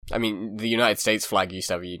I mean, the United States flag used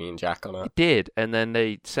to have a Union Jack on it. It did, and then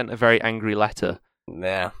they sent a very angry letter.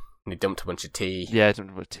 Yeah, they dumped a bunch of tea. Yeah,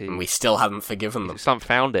 dumped a bunch of tea. And we still haven't forgiven them. Slump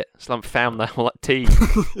found it. Slump found that tea.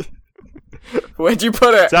 Where'd you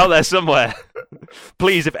put it? It's out there somewhere.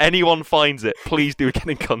 Please, if anyone finds it, please do get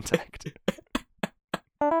in contact.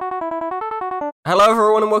 Hello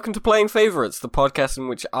everyone and welcome to Playing Favourites, the podcast in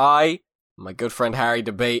which I and my good friend Harry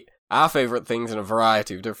debate our favourite things in a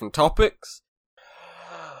variety of different topics.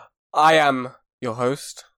 I am your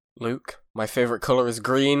host, Luke. My favourite colour is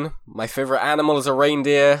green, my favourite animal is a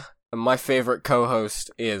reindeer, and my favourite co-host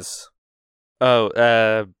is...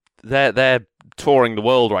 They're touring the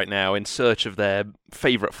world right now in search of their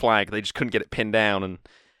favourite flag. They just couldn't get it pinned down and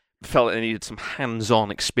felt like they needed some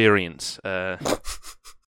hands-on experience.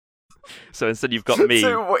 So instead you've got me.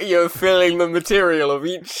 So what, you're filling the material of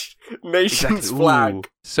each nation's flag. Ooh.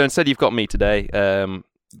 So instead you've got me today,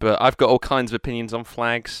 but I've got all kinds of opinions on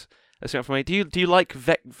flags. That's enough for me. Do you like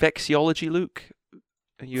vexiology, Luke?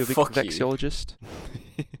 Are you a big vexiologist?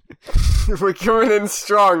 We're coming in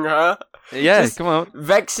strong, huh? Yeah, come on.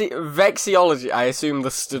 Vexiology, I assume the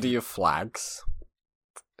study of flags.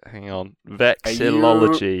 Hang on.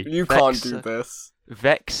 Vexillology. You can't do this.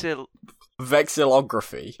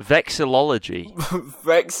 Vexillography. Vexillology.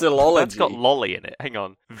 That's got lolly in it. Hang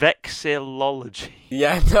on. Vexillology.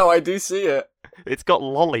 Yeah, no, I do see it. It's got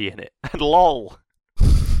lolly in it. And lol.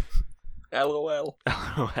 LOL.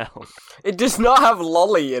 LOL. It does not have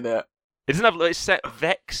lolly in it. It doesn't have... It's set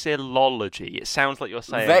vexillology. It sounds like you're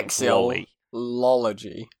saying lolly.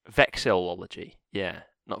 Vexillology. Vexillology. Yeah.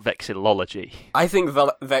 Not vexillology. I think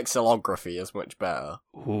vexillography is much better.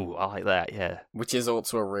 Ooh, I like that, yeah. Which is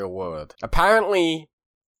also a real word. Apparently...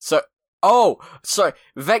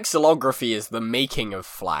 vexillography is the making of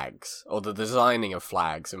flags, or the designing of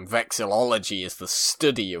flags, and vexillology is the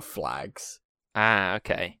study of flags. Ah,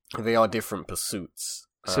 okay. They are different pursuits.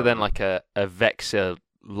 So then like a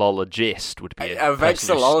vexillologist would be a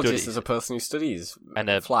vexillologist is a person who studies and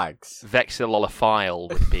a flags. Vexillolophile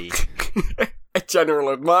would be... a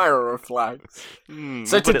general admirer of flags.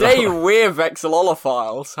 So today we're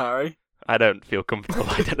vexillolophiles, Harry. I don't feel comfortable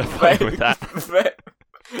identifying with that.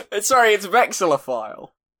 Sorry, it's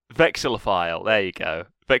vexillophile. Vexillophile, there you go.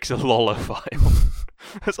 Vexillolophile.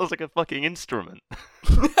 That sounds like a fucking instrument.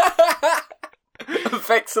 A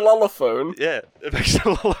vexillolophone? Yeah, a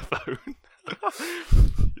vexillolophone.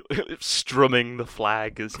 Strumming the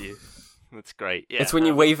flag as you... That's great. Yeah, it's when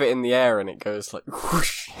you wave it in the air and it goes like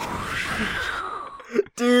whoosh.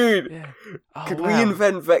 Dude, yeah. Could we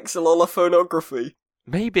invent vexillolophonography?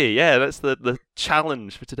 Maybe, yeah, that's the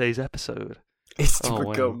challenge for today's episode. It's to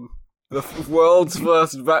become the world's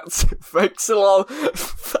first vexillol...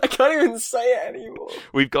 I can't even say it anymore.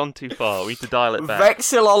 We've gone too far. We need to dial it back.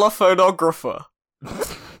 Vexillolophonographer.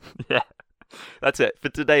 Yeah, that's it. For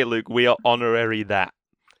today, Luke, we are honorary that.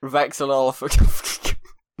 Vexillolophonographer.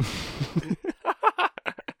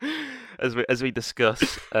 As we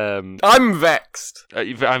discuss, I'm vexed.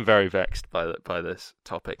 I'm very vexed by this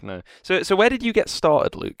topic. No, so where did you get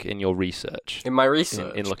started, Luke, in your research? In my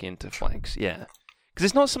research, in looking into flags, yeah, because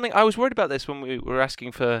it's not something I was worried about. This when we were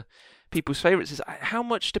asking for people's favourites. Is how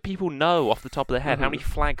much do people know off the top of their head? Mm-hmm. How many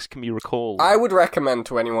flags can be recalled? I would recommend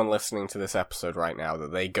to anyone listening to this episode right now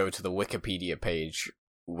that they go to the Wikipedia page,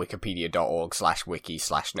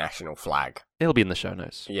 wikipedia.org/wiki/national flag. It'll be in the show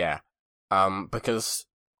notes. Yeah. Because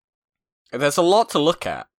there's a lot to look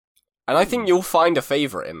at. And I think you'll find a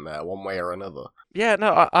favourite in there, one way or another. Yeah,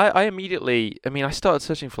 no, I immediately... I mean, I started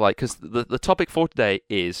searching for, like... Because the topic for today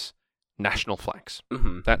is national flags.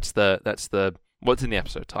 Mm-hmm. That's the... What's in the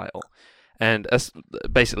episode title. And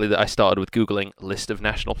basically, I started with Googling list of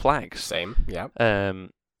national flags. Same, yeah.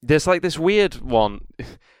 There's, like, this weird one...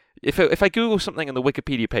 If I Google something and the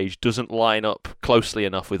Wikipedia page doesn't line up closely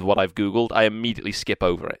enough with what I've Googled, I immediately skip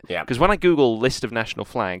over it. Yeah. Because when I Google list of national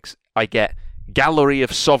flags, I get gallery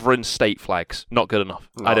of sovereign state flags. Not good enough.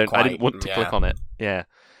 I didn't want to click on it. Yeah.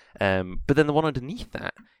 But then the one underneath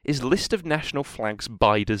that is list of national flags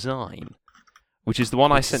by design, which is the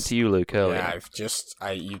one I sent to you, Luke, earlier.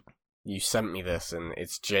 Yeah, you sent me this, and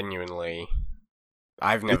it's genuinely...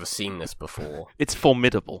 I've never seen this before. It's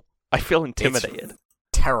formidable. I feel intimidated.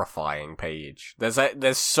 Terrifying page. There's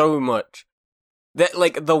so much that,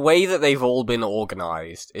 like, the way that they've all been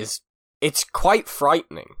organized it's quite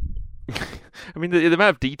frightening. I mean, the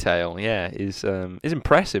amount of detail, is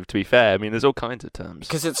impressive. To be fair, I mean, there's all kinds of terms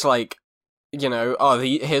because it's like,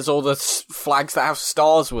 here's all the flags that have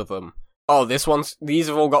stars with them. Oh, these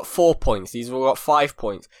have all got 4 points. These have all got 5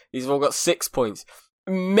 points. These have all got 6 points.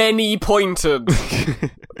 Many pointed.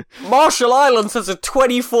 Marshall Islands has a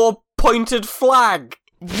 24 pointed flag.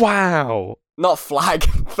 Wow. Not flag.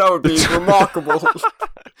 That would be remarkable.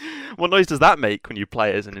 What noise does that make when you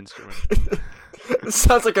play it as an instrument? It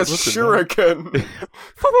sounds like a shuriken.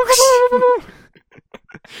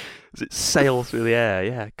 As it sails through the air.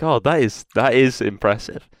 Yeah, God, that is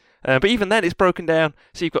impressive. But even then, it's broken down.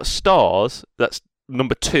 So you've got stars. That's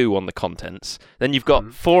number 2 on the contents. Then you've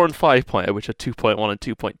got 4 and 5 pointer, which are 2.1 and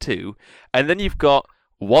 2.2. And then you've got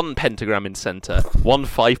 1 pentagram in center, 1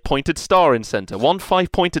 5-pointed star in center, 1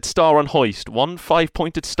 5-pointed star on hoist, 1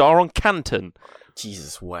 5-pointed star on canton.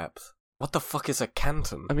 Jesus wept. What the fuck is a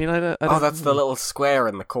canton? I mean, I don't that's the little square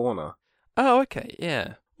in the corner. Oh, okay,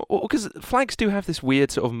 yeah. Because flags do have this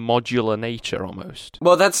weird sort of modular nature, almost.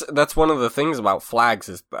 Well, that's one of the things about flags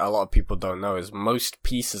is that a lot of people don't know is most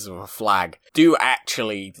pieces of a flag do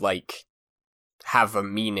actually like have a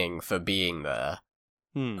meaning for being there.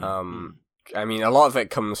 I mean, a lot of it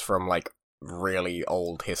comes from like really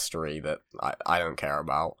old history that I don't care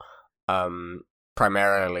about.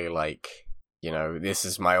 Primarily, like, you know, this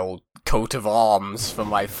is my old coat of arms for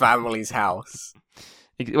my family's house.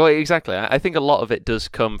 Well, exactly. I think a lot of it does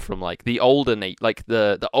come from like the older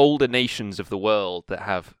the older nations of the world that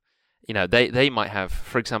have, you know, they might have,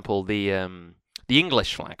 for example, the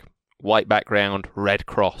English flag, white background, red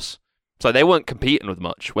cross. So they weren't competing with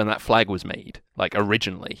much when that flag was made, like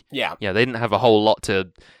originally. Yeah. Yeah, they didn't have a whole lot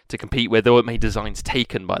to compete with. There weren't many designs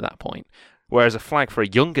taken by that point. Whereas a flag for a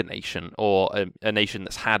younger nation or a nation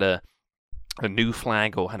that's had a new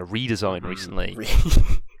flag or had a redesign recently.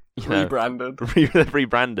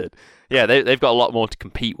 Rebranded. Yeah, they've got a lot more to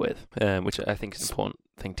compete with, which I think is an important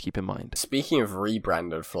thing to keep in mind. Speaking of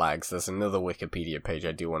rebranded flags, there's another Wikipedia page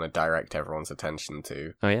I do want to direct everyone's attention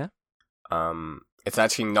to. Oh, yeah? It's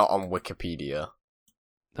actually not on Wikipedia.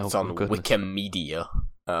 It's on Wikimedia.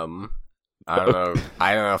 I don't know.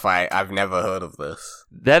 I don't know if I've never heard of this.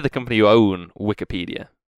 They're the company who own Wikipedia.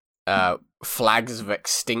 Flags of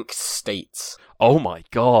Extinct States. Oh my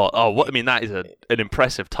god! Oh, what? I mean, that is an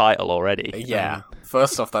impressive title already. Yeah.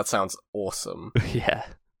 First off, that sounds awesome. Yeah.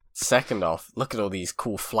 Second off, look at all these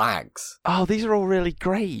cool flags. Oh, these are all really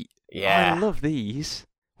great. Yeah. Oh, I love these.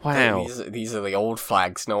 Wow. These are the old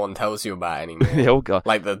flags no one tells you about anymore. The old guy.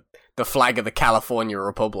 Like the flag of the California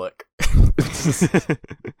Republic.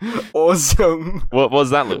 Awesome. What does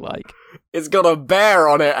that look like? It's got a bear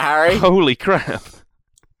on it, Harry. Holy crap.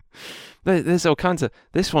 There's all kinds of...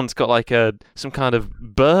 This one's got like some kind of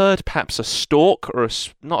bird, perhaps a stork, or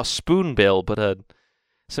not a spoonbill, but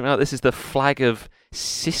something like this is the flag of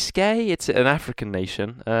Siskay. It's an African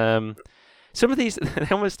nation. Some of these,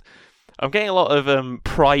 I'm getting a lot of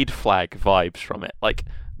pride flag vibes from it. Like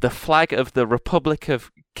the flag of the Republic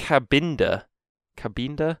of Cabinda.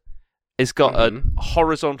 It's got a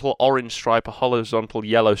horizontal orange stripe, a horizontal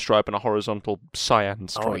yellow stripe, and a horizontal cyan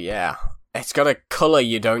stripe. Oh, yeah. It's got a colour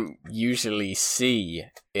you don't usually see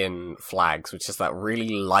in flags, which is that really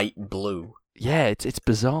light blue. Yeah, it's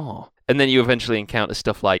bizarre. And then you eventually encounter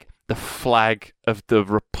stuff like the flag of the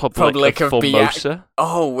Republic of Formosa.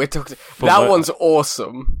 That one's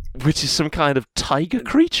awesome. Which is some kind of tiger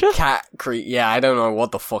creature? Cat creature. Yeah, I don't know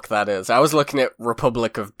what the fuck that is. I was looking at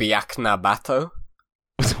Republic of Biaknabato.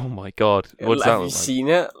 Oh my god. What's that Have you seen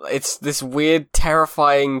it? It's this weird,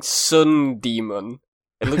 terrifying sun demon.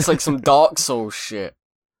 It looks like some Dark Souls shit.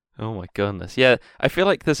 Oh my goodness. Yeah, I feel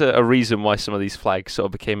like there's a reason why some of these flags sort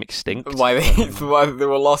of became extinct. Why they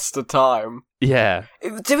were lost to time. Yeah.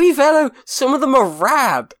 To be fair though, some of them are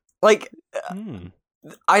rad. Like,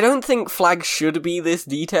 I don't think flags should be this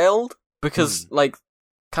detailed, because, like,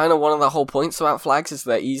 kind of one of the whole points about flags is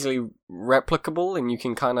they're easily replicable, and you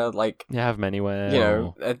can kind of, like... You have them anywhere. You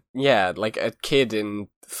know, like a kid in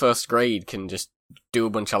first grade can just do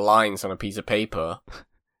a bunch of lines on a piece of paper.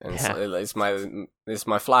 And it's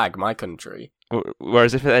my flag, my country.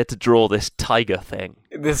 Whereas if they had to draw this tiger thing,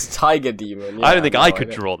 this tiger demon, I don't think I could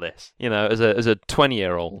draw this. You know, as a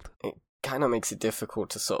 20-year-old, it kind of makes it difficult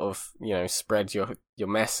to sort of, you know, spread your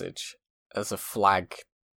message as a flag,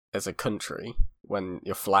 as a country, when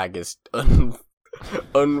your flag is replicable.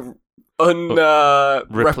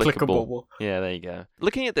 Yeah, there you go.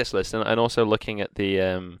 Looking at this list and also looking at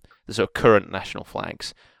the sort of current national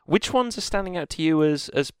flags. Which ones are standing out to you as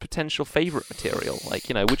potential favourite material? Like,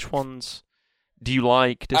 you know, which ones do you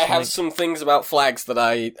like? I have some things about flags that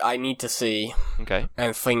I need to see. Okay.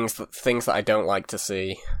 And things that I don't like to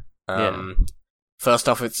see. First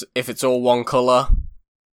off, if it's all one colour,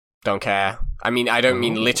 don't care. I mean, I don't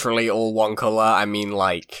mean literally all one colour. I mean,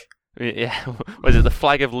 like... Yeah, was it the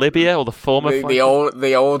flag of Libya or the former flag?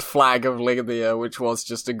 The old flag of Libya, which was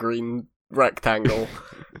just a green rectangle.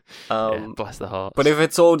 Yeah, bless the heart. But if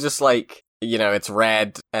it's all just like, you know, it's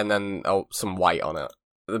red and then some white on it,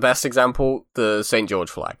 The best example, the St. George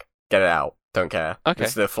flag. Get it out. Don't care. Okay.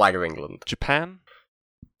 It's the flag of England. Japan,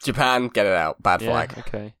 get it out. Bad flag.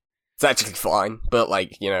 Okay. It's actually fine, but,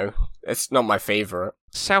 like, you know, it's not my favourite.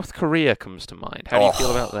 South Korea comes to mind. How do you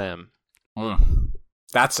feel about them?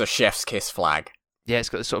 That's a chef's kiss flag. Yeah, it's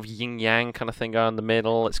got this sort of yin-yang kind of thing going in the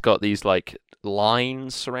middle. It's got these, like,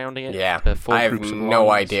 lines surrounding it. Yeah, I have no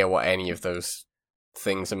idea what any of those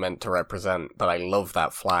things are meant to represent, but I love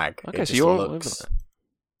that flag. Okay, it so you're looks...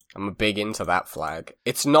 I'm a big into that flag.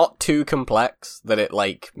 It's not too complex that it,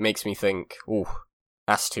 like, makes me think, ooh,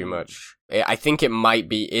 that's too much. I think it might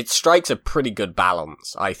be... It strikes a pretty good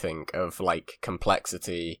balance, I think, of, like,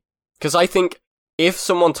 complexity. Because I think if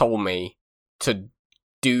someone told me to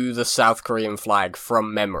do the South Korean flag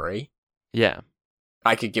from memory... Yeah.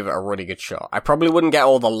 I could give it a really good shot. I probably wouldn't get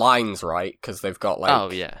all the lines right, because they've got, like...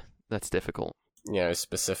 Oh, yeah. That's difficult. You know,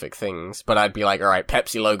 specific things. But I'd be like, alright,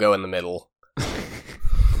 Pepsi logo in the middle.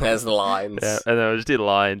 There's the lines. Yeah, and then I just do the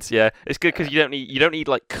lines. Yeah, it's good because you don't need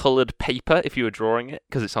like coloured paper if you were drawing it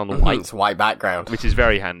because it's on the white. It's white background, which is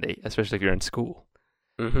very handy, especially if you're in school.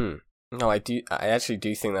 No, I actually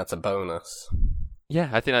do think that's a bonus. Yeah,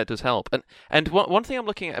 I think that does help. And one thing I'm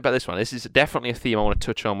looking at about this one, this is definitely a theme I want to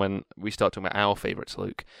touch on when we start talking about our favourites,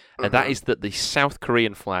 Luke, and that is that the South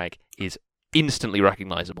Korean flag is instantly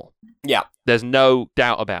recognisable. Yeah, there's no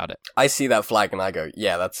doubt about it. I see that flag and I go,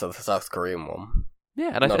 yeah, that's the South Korean one.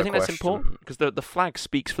 Yeah, and I think that's important because the flag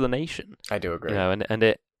speaks for the nation. I do agree. You know, and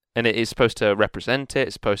it is supposed to represent it.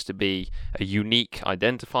 It's supposed to be a unique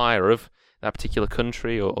identifier of that particular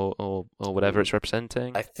country or whatever it's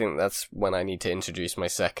representing. I think that's when I need to introduce my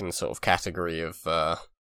second sort of category of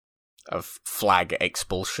flag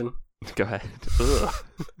expulsion. Go ahead.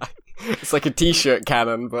 It's like a t-shirt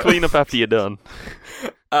cannon, but clean up after you're done.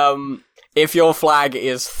 If your flag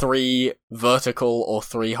is 3 vertical or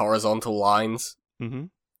 3 horizontal lines,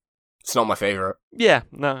 it's not my favourite. Yeah,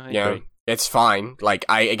 no, I agree. It's fine. Like,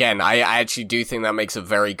 I actually do think that makes a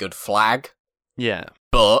very good flag. Yeah.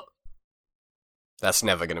 But that's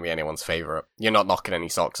never going to be anyone's favourite. You're not knocking any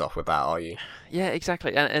socks off with that, are you? Yeah,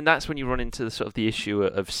 exactly. And that's when you run into the sort of the issue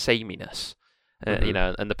of sameness, you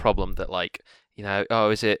know, and the problem that, like, you know,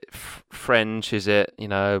 is it French? Is it, you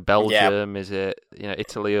know, Belgium? Is it, you know,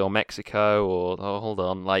 Italy or Mexico? Or, hold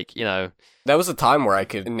on, like, you know. There was a time where I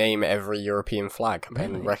could name every European flag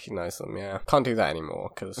and recognise them, yeah. Can't do that anymore,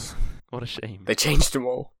 because... What a shame. They changed them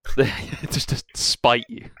all. just to spite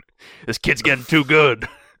you. This kid's getting too good.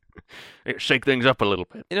 Shake things up a little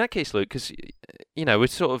bit. In that case, Luke, because, you know,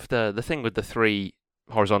 it's sort of the thing with the 3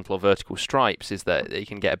 horizontal or vertical stripes is that you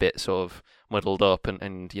can get a bit sort of muddled up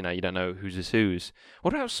and you know, you don't know whose is whose.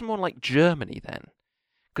 What about someone like Germany then?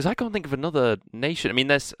 Because I can't think of another nation. I mean,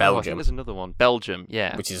 there's Belgium. I think there's another one. Belgium,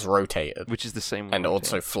 yeah. Which is rotated. Which is the same one. And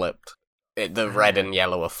also flipped. The red and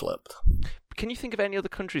yellow are flipped. Can you think of any other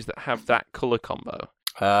countries that have that colour combo?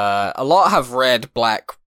 A lot have red,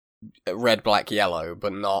 black, yellow,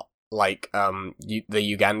 but not like the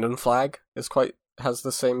Ugandan flag has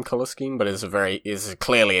the same colour scheme, but is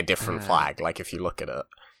clearly a different flag. Like if you look at it,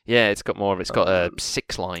 yeah, it's got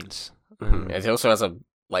 6 lines. It also has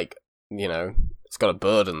it's got a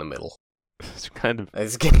bird in the middle. It's kind of. I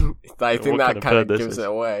think that kind of gives it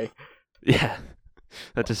away. Yeah.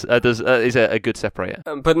 That is a good separator.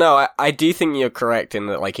 But no, I do think you're correct in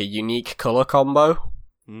that, like, a unique colour combo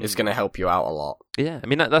is going to help you out a lot. Yeah, I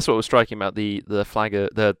mean, that's what was striking about the flag,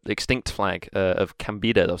 the extinct flag of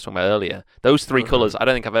Cambida that I was talking about earlier. Those 3 colours, I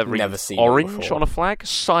don't think I've ever seen orange on a flag?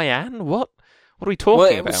 Cyan? What are we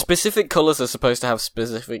talking about? Specific colours are supposed to have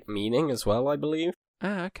specific meaning as well, I believe.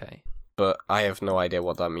 Ah, okay. But I have no idea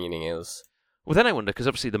what that meaning is. Well, then I wonder, because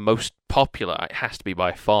obviously the most popular, it has to be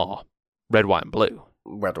by far, red, white, and blue.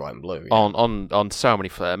 Red, white, and blue. Yeah. On so many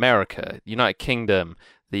flags. America, United Kingdom,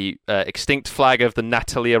 the extinct flag of the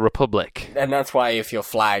Natalia Republic. And that's why if your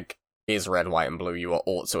flag is red, white, and blue, you are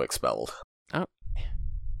also expelled. Oh,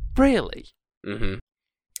 really? Mm-hmm.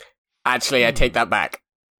 Actually, I take that back.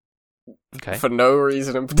 Okay. For no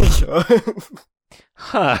reason in particular.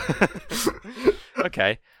 Huh.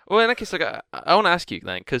 Okay. Well, in that case, look, I want to ask you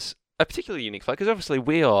then, because a particularly unique flag, because obviously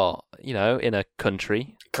we are, you know, in a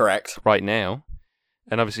country. Correct. Right now.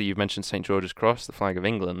 And obviously you've mentioned St. George's Cross, the flag of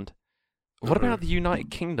England. What about the United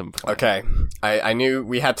Kingdom flag? Okay. I knew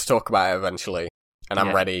we had to talk about it eventually, and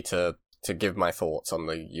I'm ready to give my thoughts on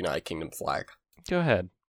the United Kingdom flag. Go ahead.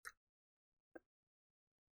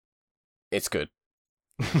 It's good.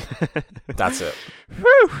 That's it.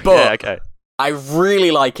 Whew. But yeah, okay. I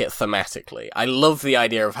really like it thematically. I love the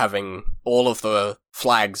idea of having all of the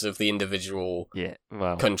flags of the individual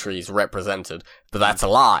countries represented, but that's a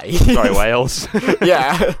lie. Sorry, Wales.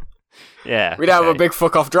 Yeah. Yeah. We'd have a big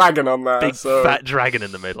fuck-off dragon on there. Big fat dragon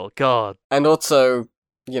in the middle. God. And also,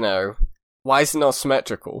 why is it not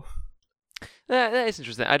symmetrical? That is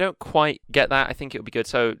interesting. I don't quite get that. I think it would be good.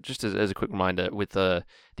 So, just as a quick reminder, with the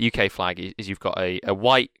UK flag, is you've got a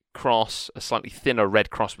white cross, a slightly thinner red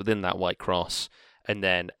cross within that white cross, and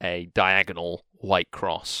then a diagonal white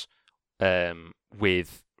cross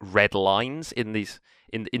with red lines in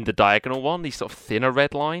the diagonal one. These sort of thinner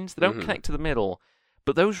red lines. They don't connect to the middle,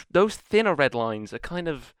 but those thinner red lines are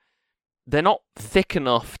they're not thick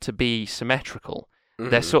enough to be symmetrical.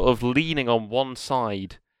 They're sort of leaning on one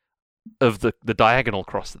side of the diagonal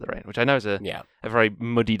cross that they're in, which I know is a very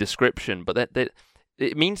muddy description, but that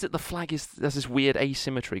it means that the flag there's this weird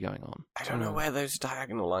asymmetry going on. I don't know where those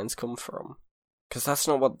diagonal lines come from, because that's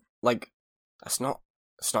not what it's not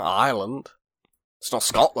Ireland, it's not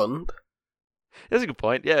Scotland. That's a good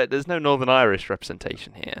point. Yeah, there's no Northern Irish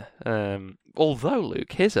representation here. Although,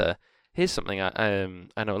 Luke, here's something I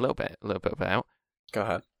know a little bit about. Go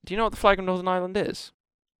ahead. Do you know what the flag of Northern Ireland is?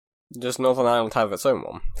 Does Northern Ireland have its own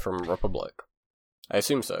one from Republic? I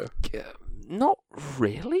assume so. Not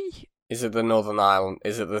really. Is it the Northern Ireland?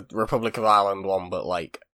 Is it the Republic of Ireland one, but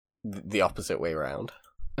the opposite way around?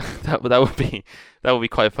 that would be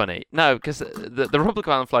quite funny. No, because the Republic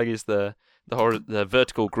of Ireland flag is the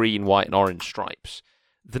vertical green, white, and orange stripes.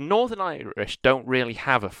 The Northern Irish don't really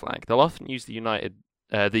have a flag. They'll often use the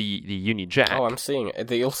Union Jack. Oh, I'm seeing it.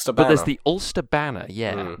 The Ulster Banner. But there's the Ulster Banner,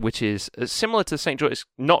 which is similar to St. George's,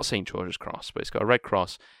 not St. George's Cross, but it's got a red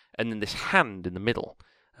cross, and then this hand in the middle,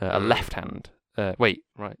 a left hand. Wait,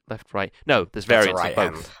 right, left, right. No, there's variants of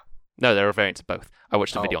both. Hand. No, there are variants of both. I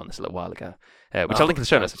watched a video on this a little while ago, which I'll link in the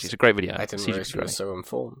show notes, actually. It's a great video. I didn't realize you were so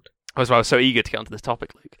informed. I was so eager to get onto this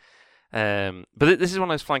topic, Luke. But this is one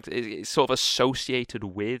of those flags. It's sort of associated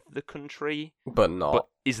with the country, but not. But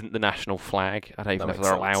isn't the national flag? I don't even know if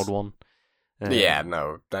they're allowed one.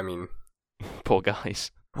 No. I mean, poor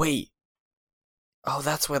guys. Wait. Oh,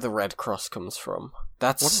 that's where the Red Cross comes from.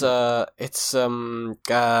 That's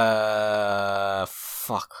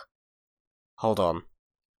fuck. Hold on.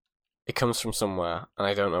 It comes from somewhere, and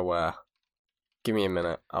I don't know where. Give me a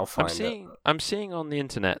minute. I'll find it. I'm seeing on the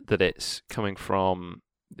internet that it's coming from.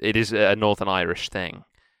 It is a Northern Irish thing.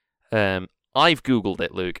 I've Googled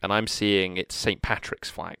it, Luke, and I'm seeing it's St. Patrick's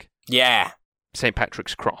flag. Yeah. St.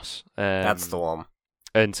 Patrick's cross. That's the one.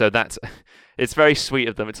 And so it's very sweet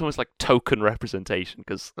of them. It's almost like token representation,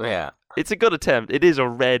 because it's a good attempt. It is a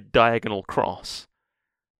red diagonal cross.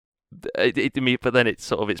 But then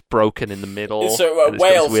it's broken in the middle. So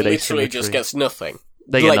Wales literally just gets nothing.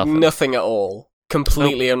 They get nothing at all.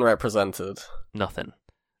 Completely unrepresented. Nothing.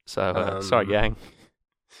 So, sorry, gang.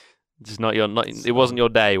 It's it wasn't your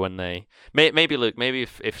day when they... Maybe, Luke,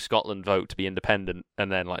 if Scotland vote to be independent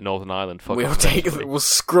and then, Northern Ireland... We'll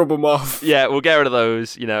scrub them off. Yeah, we'll get rid of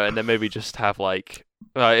those, and then maybe just have,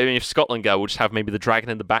 if Scotland go, we'll just have maybe the dragon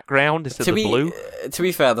in the background instead of the blue. To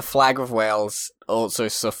be fair, the flag of Wales also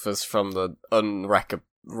suffers from the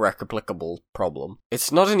unreplicable problem.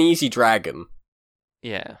 It's not an easy dragon.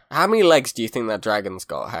 Yeah. How many legs do you think that dragon's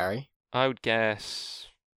got, Harry? I would guess...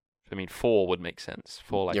 4 would make sense.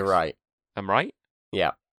 4 legs. You're right. I'm right?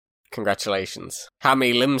 Yeah. Congratulations. How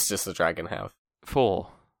many limbs does the dragon have? 4.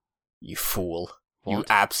 You fool. What? You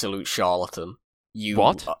absolute charlatan.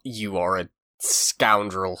 What? You are a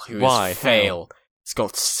scoundrel who has failed. It's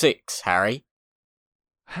got 6, Harry.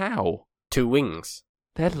 How? 2 wings.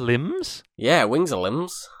 They're limbs? Yeah, wings are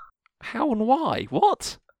limbs. How and why?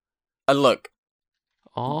 What? Look.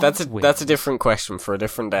 That's a different question for a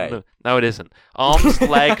different day. No, it isn't. Arms,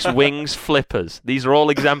 legs, wings, flippers. These are all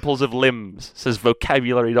examples of limbs, says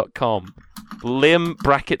vocabulary.com. Limb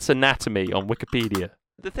brackets anatomy on Wikipedia.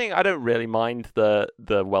 The thing, I don't really mind the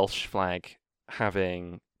Welsh flag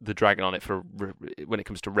having the dragon on it for when it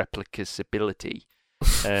comes to replicability.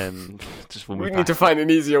 Just we need to find an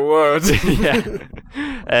easier word.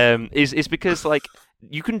 Is because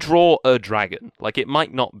you can draw a dragon. It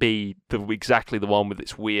might not be exactly the one with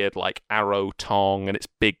its weird arrow tongue and its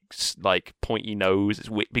big pointy nose, its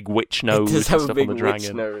big witch nose. It does have a big on the witch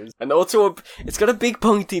dragon. nose, and also it's got a big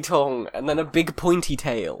pointy tongue and then a big pointy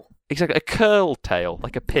tail. Exactly, a curl tail,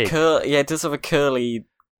 like a pig. It does have a curly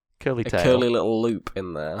tail, curly little loop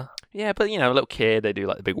in there. Yeah, but a little kid, they do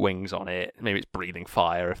the big wings on it. Maybe it's breathing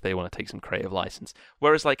fire if they want to take some creative license.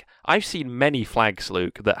 Whereas I've seen many flags,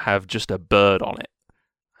 Luke, that have just a bird on it.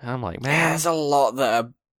 And I'm like, man, there's a lot that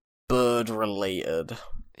are bird related.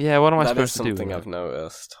 Yeah, what am I supposed to do? That is something I've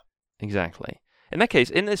noticed. Exactly. In that case,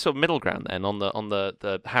 in this sort of middle ground, then on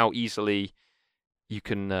the how easily you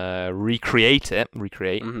can recreate.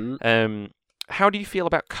 Mm-hmm. How do you feel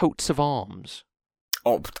about coats of arms?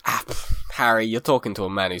 Oh, Harry, you're talking to a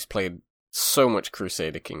man who's played so much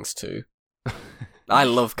Crusader Kings 2. I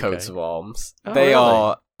love coats of arms. They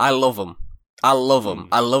are... I love them. I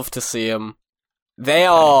love to see them. They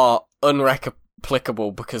are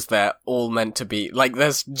unreplicable because they're all meant to be... Like,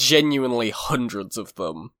 there's genuinely hundreds of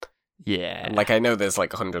them. Yeah. Like, I know there's,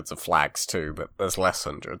 like, hundreds of flags, too, but there's less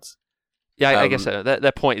hundreds. Yeah, I guess so.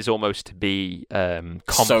 Their point is almost to be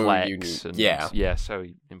complex. So unique. And, yeah, so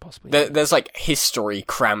impossibly. There's, like, history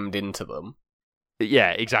crammed into them.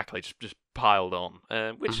 Yeah, exactly. Just piled on.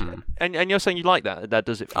 Which and you're saying you like that? That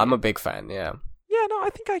does it for you? I'm a big fan, yeah. Yeah, no, I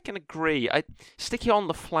think I can agree. Sticking on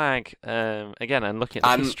the flag, again, and looking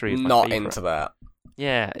at the history is my not favorite. into that.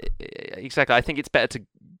 Yeah, exactly. I think it's better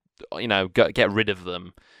to, get rid of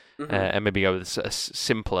them and maybe go with a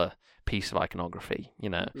simpler piece of iconography.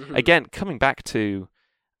 Again, coming back to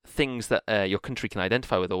things that your country can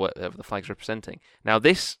identify with or whatever the flag's representing. Now,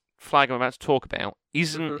 this flag I'm about to talk about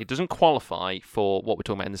it doesn't qualify for what we're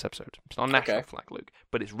talking about in this episode. It's not a national flag, Luke,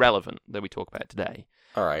 but it's relevant that we talk about it today.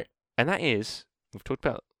 All right. And that is, we've talked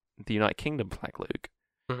about the United Kingdom flag, Luke.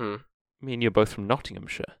 Mm-hmm. Me and you are both from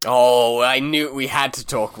Nottinghamshire. Oh, I knew we had to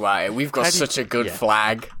talk about it. We've got such a good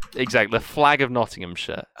flag. Exactly, the flag of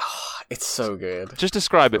Nottinghamshire. Oh, it's so good. Just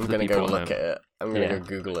describe it for the people. I'm going to go look at it. I'm going to go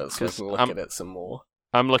Google it so we can look at it some more.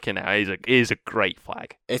 I'm looking now. It is a great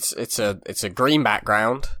flag. It's a green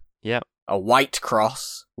background. Yep. A white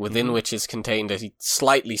cross, within which is contained a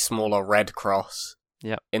slightly smaller red cross.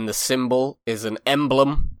 Yep. In the symbol is an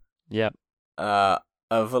emblem. Yep. Of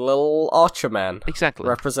a little archer man. Exactly.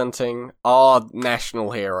 Representing our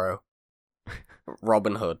national hero,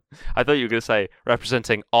 Robin Hood. I thought you were going to say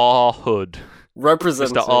representing our Hood.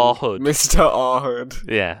 Representing Mr. R. Hood. Mr. R. Hood.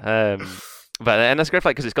 Yeah. And that's great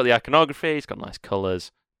because it's got the iconography, it's got nice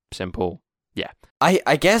colours, simple. Yeah.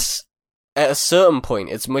 I guess at a certain point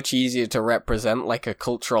it's much easier to represent like a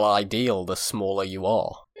cultural ideal the smaller you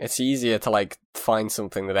are. It's easier to like find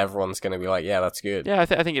something that everyone's going to be like, yeah, that's good. Yeah, I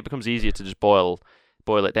think it becomes easier to just boil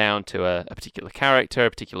it down to a particular character, a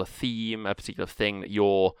particular theme, a particular thing that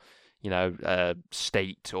your,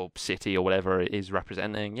 state or city or whatever it is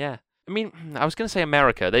representing. Yeah. I mean, I was going to say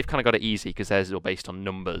America. They've kind of got it easy because theirs is all based on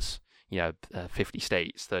numbers. 50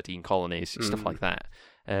 states, 13 colonies, stuff like that,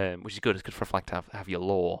 which is good. It's good for a flag to have your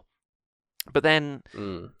law. But then...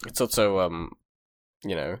 It's also,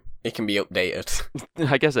 it can be updated.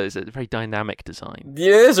 I guess it's a very dynamic design.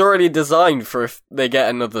 Yeah, it's already designed for if they get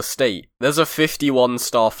another state. There's a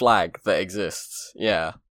 51-star flag that exists.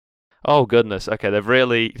 Yeah. Oh, goodness. Okay, they've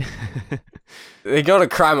really... They gotta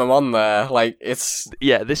cram them on there. Like, it's...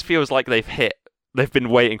 Yeah, this feels like they've been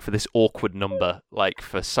waiting for this awkward number, like,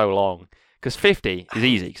 for so long. Because 50 is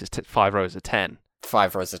easy, because it's 5 rows of 10.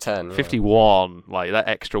 5 rows of 10, 51, like, that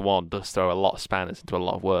extra one does throw a lot of spanners into a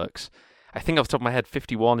lot of works. I think off the top of my head,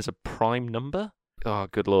 51 is a prime number. Oh,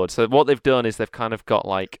 good lord. So what they've done is they've kind of got,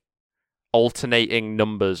 like, alternating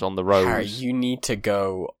numbers on the rows. Harry, you need to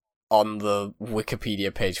go on the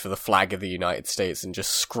Wikipedia page for the flag of the United States and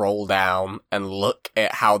just scroll down and look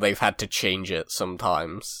at how they've had to change it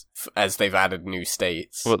sometimes as they've added new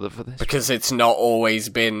states. For this? Because it's not always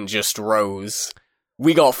been just rows.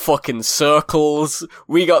 We got fucking circles.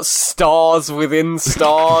 We got stars within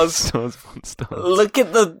stars. Stars on stars. Look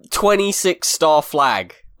at the 26-star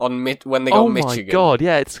flag on when they got Michigan. Oh my god,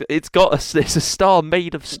 yeah, it's a star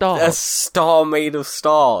made of stars. A star made of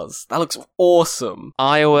stars. That looks awesome.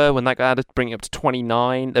 Iowa, when that got added, bring it up to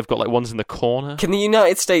 29. They've got like ones in the corner. Can the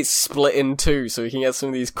United States split in two so we can get some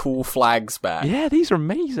of these cool flags back? Yeah, these are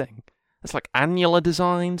amazing. It's like annular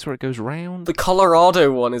designs where it goes round. The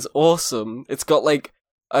Colorado one is awesome. It's got like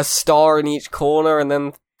a star in each corner and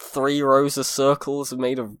then 3 rows of circles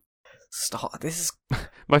made of star. This is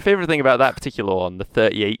my favorite thing about that particular one, the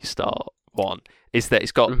 38-star one, is that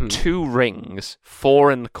it's got 2 rings,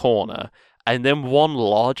 4 in the corner, and then 1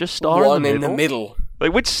 larger star in the middle.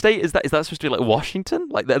 Like, which state is that? Is that supposed to be like Washington?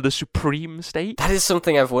 Like the supreme state? That is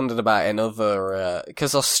something I've wondered about in other...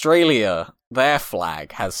 Because Australia, their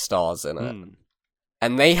flag has stars in it.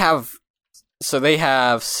 And they have... So they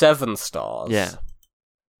have 7 stars. Yeah.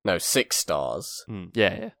 No, 6 stars.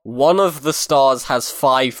 Yeah. One of the stars has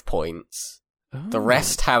 5 points. Oh. The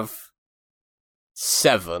rest have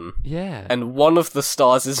 7. Yeah. And one of the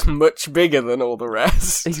stars is much bigger than all the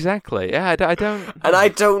rest. Exactly. Yeah, I don't... And I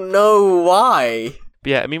don't know why. But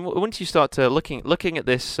yeah, I mean, once you start to looking at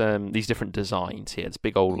this, these different designs here, this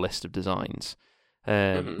big old list of designs,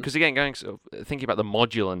 because again, thinking about the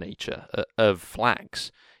modular nature of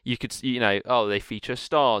flags, you could, they feature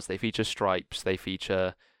stars, they feature stripes, they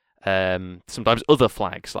feature sometimes other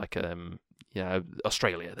flags like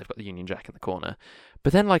Australia, they've got the Union Jack in the corner.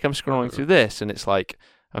 But then, like, I'm scrolling through this, and it's like,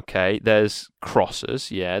 okay, there's crosses,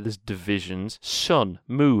 there's divisions, sun,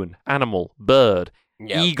 moon, animal, bird.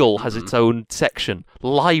 Yep. Eagle has its own section.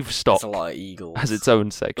 Livestock a lot of eagles. Has its own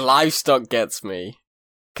section. Livestock gets me.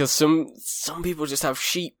 Because some people just have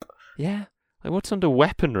sheep. Yeah. Like, what's under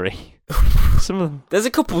weaponry? Some of them. There's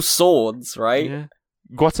a couple swords, right? Yeah.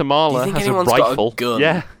 Guatemala has a rifle. Got a gun?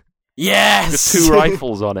 Yeah. Yes! There's 2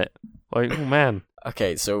 rifles on it. Like, oh man.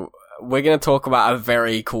 Okay, so we're going to talk about a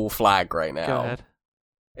very cool flag right now. Go ahead.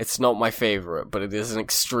 It's not my favourite, but it is an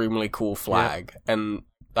extremely cool flag. Yeah. And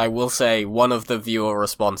I will say one of the viewer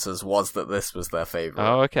responses was that this was their favourite.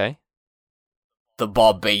 Oh, okay. The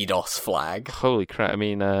Barbados flag. Holy crap, I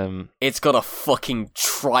mean, It's got a fucking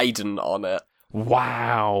trident on it.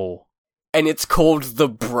 Wow. And it's called the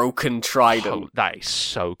Broken Trident. Oh, that is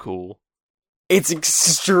so cool. It's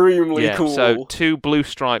extremely cool. So 2 blue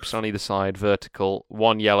stripes on either side, vertical,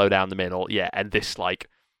 1 yellow down the middle, and this, like,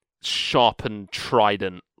 sharpened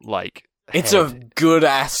trident, like, It's a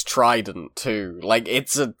good-ass trident, too. Like,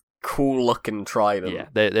 it's a cool-looking trident. Yeah,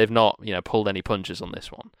 they've not, pulled any punches on this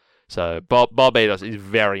one. So, Barbados is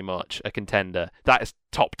very much a contender. That is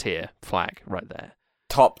top-tier flag right there.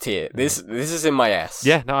 Top tier. This is in my S.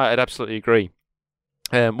 Yeah, no, I'd absolutely agree.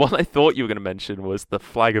 What I thought you were going to mention was the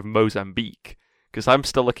flag of Mozambique, because I'm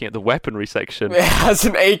still looking at the weaponry section. It has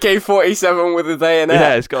an AK-47 with a bayonet.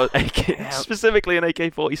 Yeah, it's got specifically an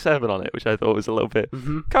AK-47 on it, which I thought was a little bit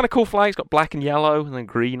kind of cool flag. It's got black and yellow and then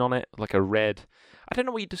green on it, like a red. I don't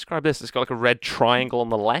know what you describe this. It's got like a red triangle on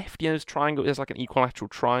the left. This triangle. There's like an equilateral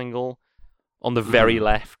triangle on the very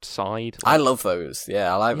left side. I love those.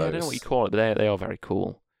 Yeah, I like those. I don't know what you call it, but they are very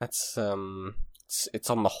cool. That's it's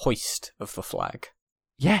on the hoist of the flag.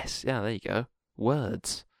 Yes, yeah, there you go.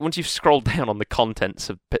 Words. Once you've scrolled down on the contents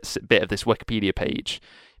of bit of this Wikipedia page,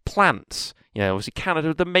 plants. Obviously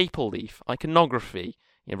Canada, the maple leaf, iconography.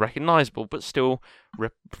 Recognisable, but still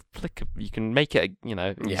you can make it,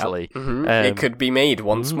 easily. Yep. It could be made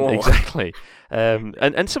once more. Exactly.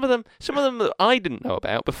 And some of them that I didn't know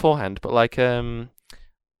about beforehand, but like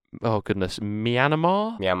oh goodness,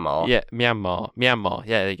 Myanmar. Yeah, Myanmar.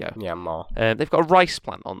 Yeah, there you go. Myanmar. They've got a rice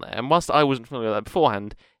plant on there, and whilst I wasn't familiar with that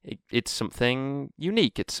beforehand, it's something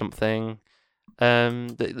unique. It's something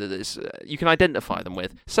you can identify them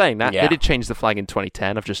with. Saying that, they did change the flag in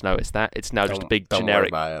 2010. I've just noticed that. It's now just a big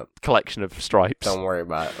generic collection of stripes. Don't worry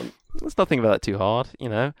about it. Let's not think about that too hard,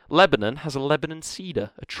 Lebanon has a Lebanon cedar,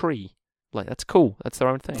 a tree. Like, that's cool. That's their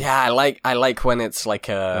own thing. Yeah, I like when it's like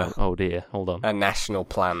a... Oh dear, hold on. A national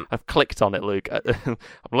plant. I've clicked on it, Luke. I'm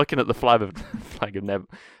looking at the flag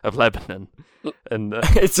of Lebanon. And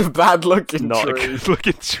it's a bad-looking not tree. Not a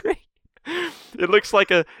good-looking tree. It looks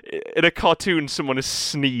like in a cartoon someone has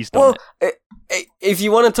sneezed on it. If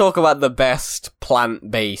you want to talk about the best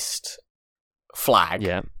plant-based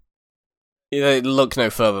flag, look no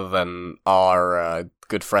further than our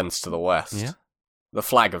good friends to the west. Yeah. The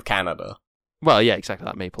flag of Canada. Well, yeah, exactly,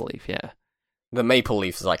 that maple leaf, yeah. The maple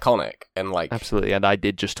leaf is iconic, and like... Absolutely, and I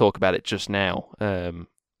did just talk about it just now.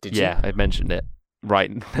 Did you? Yeah, I mentioned it right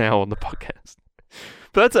now on the podcast.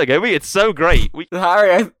 But that's okay. It's so great.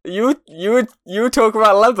 Harry, you were talking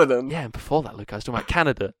about Lebanon. Yeah, and before that, Luke, I was talking about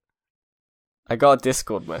Canada. I got a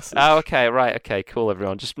Discord message. Oh, okay, right. Okay, cool,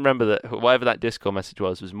 everyone. Just remember that whatever that Discord message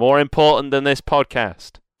was more important than this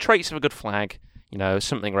podcast. Traits of a good flag.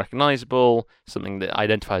 Something recognisable, something that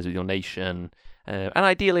identifies with your nation, and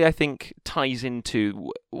ideally, I think, ties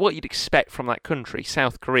into what you'd expect from that country,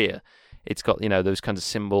 South Korea. It's got, those kinds of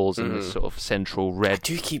symbols and this sort of central red.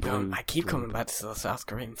 I keep coming back to the South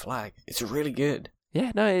Korean flag. It's really good.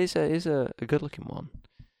 Yeah, no, it is a good looking one.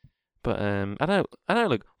 But I don't know.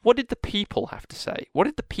 Look, what did the people have to say? What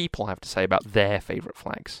did the people have to say about their favourite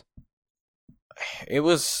flags? It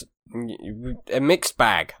was a mixed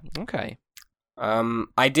bag. Okay.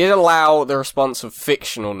 I did allow the response of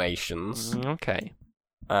fictional nations. Okay.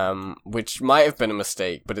 Which might have been a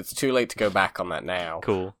mistake, but it's too late to go back on that now.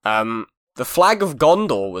 Cool. The flag of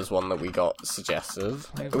Gondor was one that we got suggested,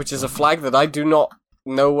 which is a flag that I do not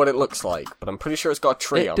know what it looks like, but I'm pretty sure it's got a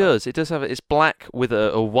tree on it. It does have it. It's black with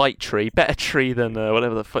a white tree. Better tree than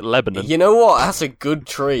whatever the Lebanon. You know what? That's a good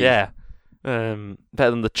tree. Yeah. Better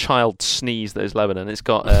than the child sneeze that is Lebanon. It's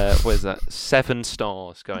got, 7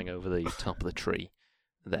 stars going over the top of the tree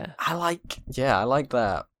there. I like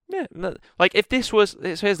that. Yeah, like if this was...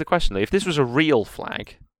 So here's the question, though. If this was a real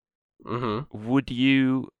flag, would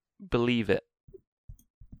you believe it?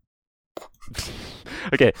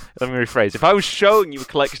 Okay, let me rephrase. If I was showing you a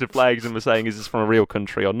collection of flags and was saying, is this from a real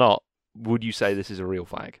country or not, would you say this is a real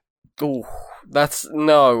flag? Ooh,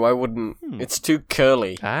 no, I wouldn't. It's too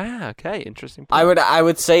curly. Ah, okay, interesting point. I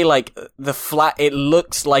would say, like, the flag, it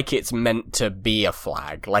looks like it's meant to be a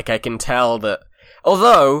flag. Like, I can tell that,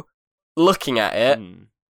 although, looking at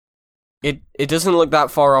it, it doesn't look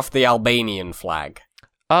that far off the Albanian flag.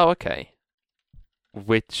 Oh, okay.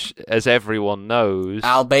 Which, as everyone knows...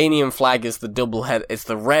 Albanian flag is it's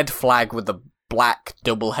the red flag with the black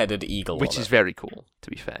double-headed eagle which is very cool, to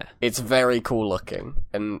be fair. It's very cool looking,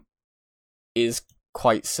 and is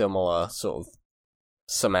quite similar, sort of,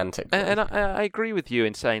 semantically. And I agree with you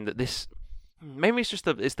in saying that this... Maybe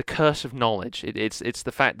it's the curse of knowledge. It's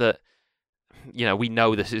the fact that, you know, we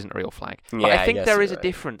know this isn't a real flag. But I think there is a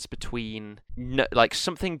difference between, like,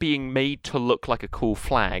 something being made to look like a cool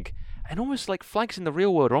flag... And almost like flags in the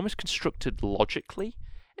real world are almost constructed logically,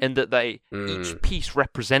 in that each piece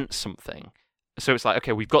represents something. So it's like,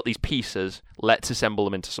 okay, we've got these pieces, let's assemble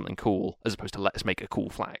them into something cool, as opposed to let's make a cool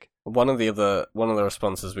flag. One of the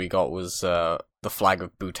responses we got was the flag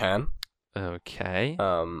of Bhutan. Okay.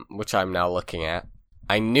 Which I'm now looking at.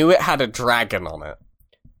 I knew it had a dragon on it,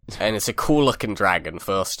 and it's a cool looking dragon.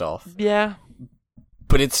 First off, yeah,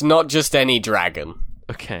 but it's not just any dragon.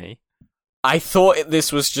 Okay. I thought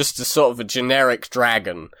this was just a sort of a generic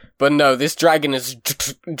dragon, but no, this dragon is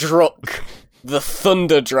Druk, the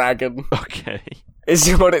Thunder Dragon. Okay.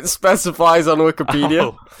 Is what it specifies on Wikipedia.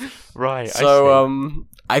 Oh, right, so,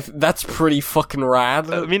 that's pretty fucking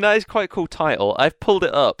rad. I mean, that is quite a cool title. I've pulled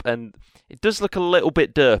it up, and it does look a little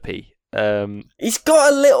bit derpy. He's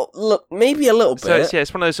got a little, maybe a little bit. So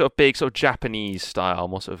it's one of those sort of big, sort of Japanese style,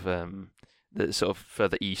 more sort of, the sort of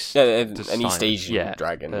further east. An East Asian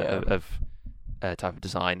dragon, of type of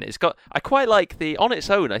design. I quite like on its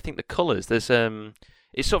own, I think the colours, it's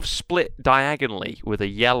sort of split diagonally with a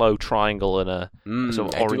yellow triangle and a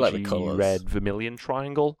sort of orangey red vermilion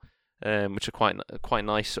triangle, which are quite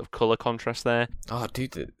nice sort of colour contrast there. Oh,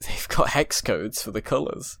 dude, they've got hex codes for the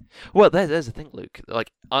colours. Well, there's the thing, Luke. Like,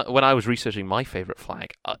 when I was researching my favourite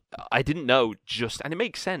flag, I didn't know and it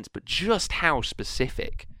makes sense, but just how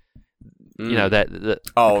specific. You know,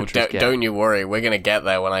 don't you worry. We're going to get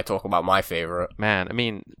there when I talk about my favourite. Man, I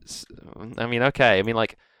mean, okay. I mean,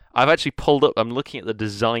 like, I've actually pulled up, I'm looking at the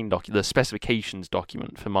design the specifications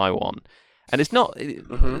document for my one. And it's not,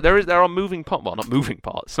 there are moving parts, well, not moving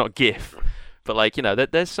parts, it's not GIF. But, like, you know,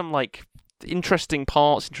 there's some, like, interesting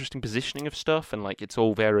parts, interesting positioning of stuff. And, like, it's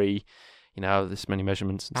all very, you know, this many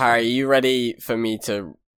measurements. And Harry, are you ready for me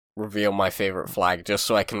to reveal my favourite flag, just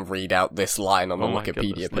so I can read out this line on the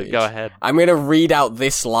Wikipedia page? Go ahead. I'm going to read out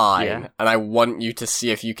this line, and I want you to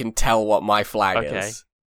see if you can tell what my flag is.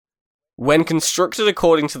 When constructed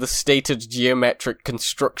according to the stated geometric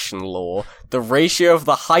construction law, the ratio of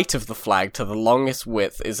the height of the flag to the longest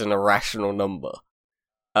width is an irrational number.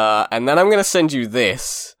 And then I'm going to send you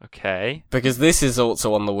this. Okay. Because this is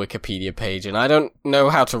also on the Wikipedia page, and I don't know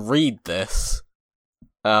how to read this.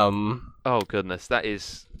 Oh, goodness, that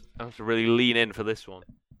is... I have to really lean in for this one.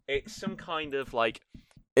 It's some kind of, like...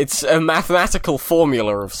 It's a mathematical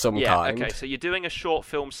formula of some kind. Yeah, okay, so you're doing a short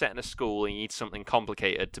film set in a school and you need something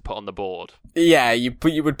complicated to put on the board. Yeah, you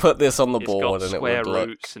would put this on the board and it would look... square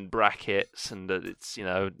roots and brackets and it's, you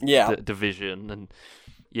know, division and...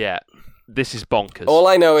 Yeah, this is bonkers. All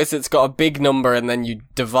I know is it's got a big number and then you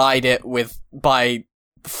divide it by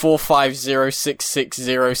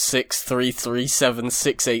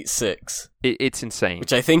 4506606337686. It's insane.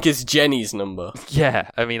 Which I think is Jenny's number. Yeah,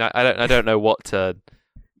 I mean, I don't know what to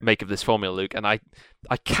make of this formula, Luke, and I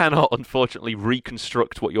cannot, unfortunately,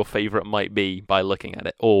 reconstruct what your favourite might be by looking at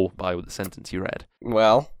it, or by the sentence you read.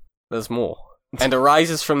 Well, there's more. And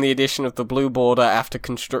arises from the addition of the blue border after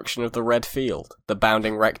construction of the red field. The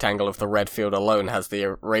bounding rectangle of the red field alone has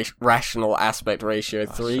the rational aspect ratio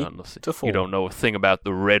 3 to 4. You don't know a thing about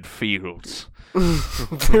the red fields.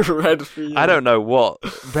 The red field. I don't know what.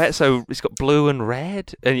 So it's got blue and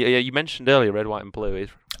red? And you mentioned earlier red, white and blue.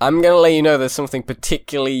 I'm going to let you know there's something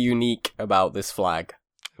particularly unique about this flag.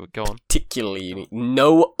 Go on. Particularly unique.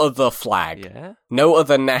 No other flag, no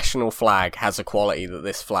other national flag has a quality that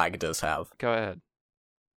this flag does have. Go ahead.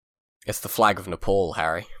 It's the flag of Nepal,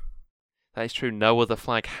 Harry. That is true. No other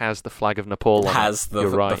flag has the flag of Nepal on it. Has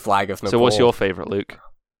the flag of Nepal. So what's your favourite, Luke?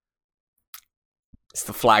 It's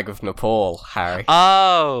the flag of Nepal, Harry.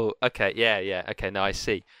 Oh, okay. Yeah. Okay, now I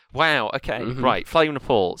see. Wow, okay. Right, flag of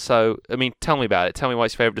Nepal. So, I mean, tell me about it. Tell me why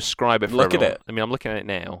it's favourite. Describe it for everyone. Look at it. I mean, I'm looking at it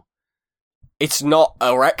now. It's not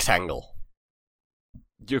a rectangle.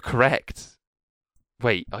 You're correct.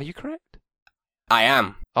 Wait, are you correct? I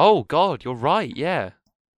am. Oh God, you're right. Yeah.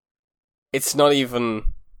 It's not even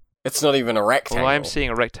a rectangle. Well, I'm seeing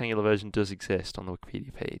a rectangular version does exist on the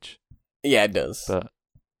Wikipedia page. Yeah, it does. But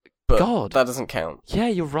but God. that doesn't count. Yeah,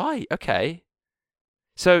 you're right. Okay.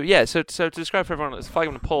 So to describe for everyone, it's flag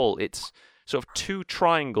of Nepal. It's sort of two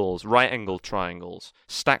triangles, right-angled triangles,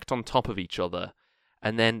 stacked on top of each other,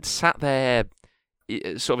 and then sat there,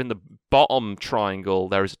 sort of in the bottom triangle,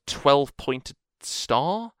 there is a 12-pointed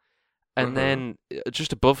star, and then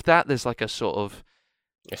just above that, there's like a sort of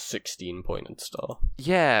a 16-pointed star.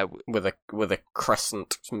 Yeah, with a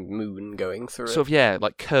crescent moon going through it. Sort of,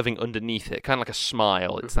 like curving underneath it, kind of like a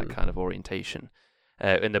smile. It's that kind of orientation.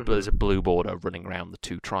 And there's a blue border running around the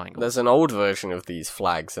two triangles. There's an old version of these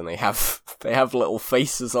flags, and they have little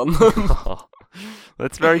faces on them. Oh,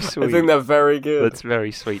 that's very sweet. I think they're very good. That's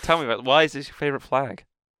very sweet. Tell me why is this your favourite flag?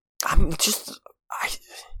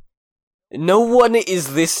 No one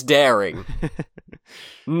is this daring.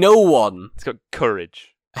 No one. It's got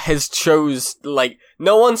courage. Has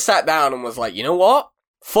no one sat down and was like, you know what?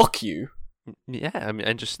 Fuck you. Yeah, I mean,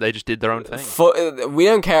 they just did their own thing. We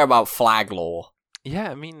don't care about flag law.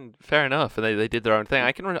 Yeah, I mean, fair enough. And they did their own thing.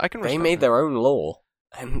 I can. They made their own law,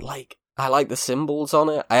 and I like the symbols on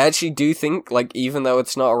it. I actually do think, even though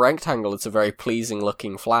it's not a rectangle, it's a very pleasing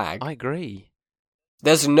looking flag. I agree.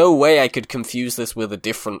 There's no way I could confuse this with a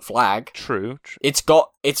different flag. True. It's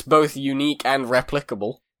both unique and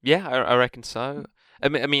replicable. Yeah, I reckon so. I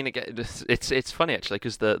mean, it's funny actually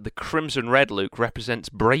because the crimson red, Luke, represents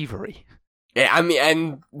bravery. Yeah, I mean,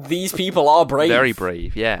 and these people are brave. Very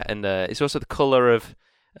brave, yeah. And it's also the colour of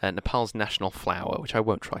Nepal's national flower, which I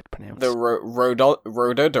won't try to pronounce. The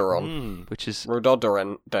rhododendron. Which is...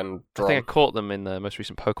 Rhododendron. I think I caught them in the most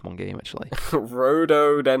recent Pokemon game, actually.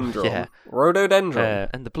 Rhododendron. Yeah. Rhododendron.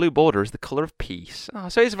 And the blue border is the colour of peace. Oh,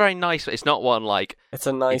 so it's very nice. It's not one It's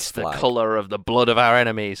a nice it's flag. The colour of the blood of our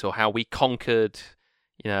enemies or how we conquered...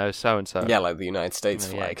 so and so. Yeah, like the United States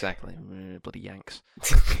flag. Yeah, exactly. Bloody Yanks.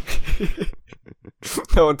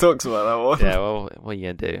 No one talks about that one. Yeah, well, what are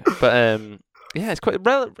you gonna do? But it's quite.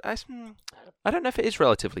 I don't know if it is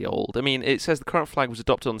relatively old. I mean, it says the current flag was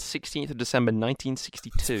adopted on the 16th of December,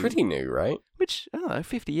 1962. It's pretty new, right? Which I don't know,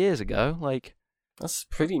 50 years ago. That's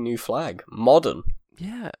a pretty new flag. Modern.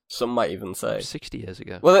 Yeah. Some might even say 60 years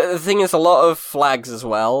ago. Well, the thing is, a lot of flags as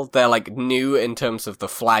well. They're new in terms of the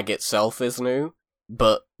flag itself is new.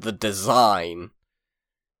 But the design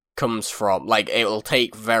comes from, it'll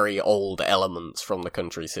take very old elements from the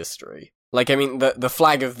country's history. I mean, the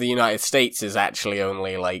flag of the United States is actually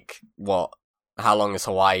only, how long has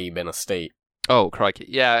Hawaii been a state? Oh, crikey.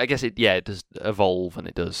 Yeah, I guess it does evolve and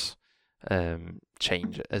it does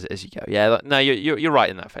change as you go. Yeah, no, you're right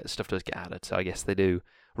in that fact. Stuff does get added, so I guess they do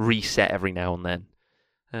reset every now and then.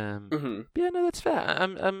 Yeah, no, that's fair.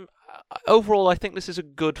 Overall, I think this is a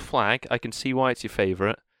good flag. I can see why it's your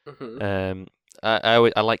favourite.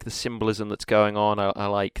 I like the symbolism that's going on. I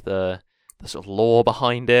like the sort of lore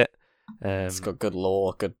behind it. It's got good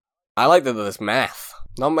lore. Good. I like that there's math.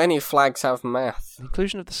 Not many flags have math. The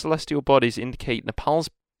inclusion of the celestial bodies indicate Nepal's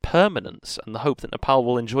permanence and the hope that Nepal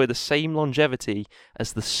will enjoy the same longevity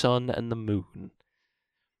as the sun and the moon.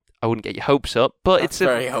 I wouldn't get your hopes up, but That's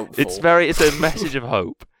very hopeful. It's a message of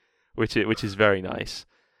hope, which is very nice.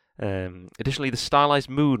 Additionally, the stylized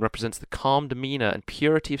moon represents the calm demeanour and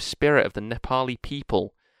purity of spirit of the Nepali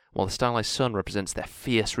people, while the stylized sun represents their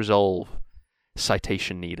fierce resolve.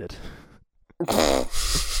 Citation needed.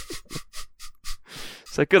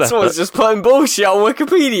 So good. Someone's just putting bullshit on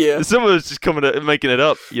Wikipedia. Someone's just coming and making it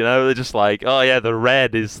up. They're just like, oh yeah, the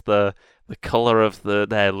red is the colour of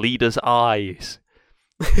their leader's eyes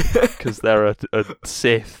because they're a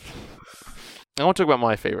Sith. I want to talk about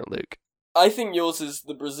my favourite, Luke. I think yours is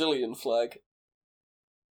the Brazilian flag.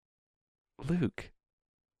 Luke,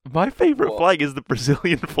 my favourite flag is the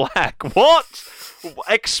Brazilian flag. What?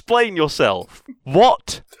 Explain yourself.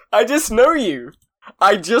 What? I just know you.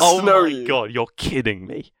 know you. Oh my god, you're kidding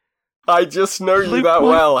me. I just know you that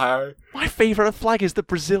well, Harry. My favourite flag is the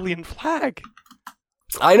Brazilian flag.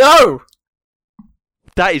 I know!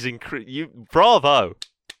 That is incredible. Bravo.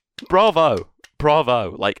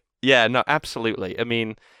 Yeah, no, absolutely. I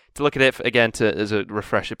mean... To look at it, again, as a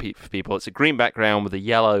refresher for people, it's a green background with a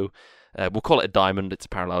yellow, we'll call it a diamond, it's a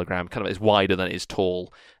parallelogram, kind of is wider than it is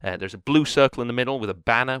tall. There's a blue circle in the middle with a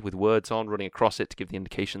banner with words on running across it to give the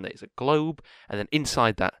indication that it's a globe, and then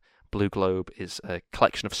inside that blue globe is a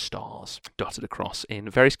collection of stars dotted across in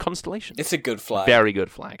various constellations. It's a good flag. Very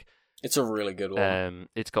good flag. It's a really good one.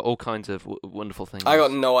 It's got all kinds of wonderful things. I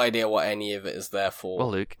got no idea what any of it is there for.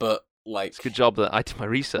 Well, Luke... But... It's a good job that I did my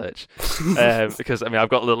research because I've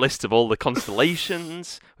got the list of all the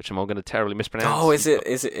constellations, which I'm all going to terribly mispronounce. Oh, it's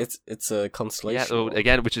a constellation? Yeah,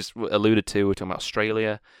 again, which is alluded to. We're talking about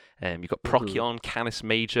Australia. You've got Procyon, Canis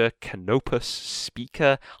Major, Canopus,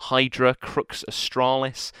 Spica, Hydra, Crux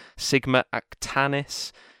Australis, Sigma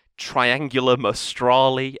Actanis, Triangulum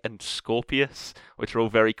Australi, and Scorpius, which are all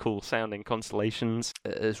very cool sounding constellations.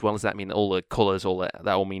 As well as that, I mean, all the colours, that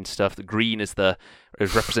all means stuff. The green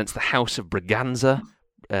represents the House of Braganza,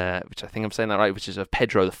 which I think I'm saying that right, which is of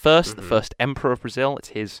Pedro the first emperor of Brazil. It's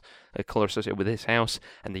his colour associated with his house.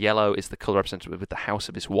 And the yellow is the colour represented with the house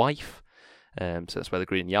of his wife. So that's where the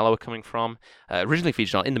green and yellow are coming from. Originally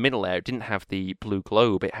featured in the middle there, it didn't have the blue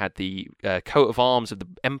globe. It had the coat of arms of the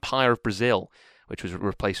Empire of Brazil, which was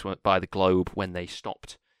replaced by the globe when they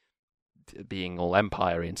stopped being all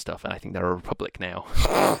empire-y and stuff. And I think they're a republic now,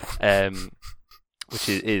 which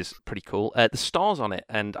is pretty cool. The stars on it,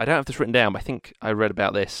 and I don't have this written down, but I think I read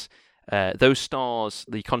about this. Those stars,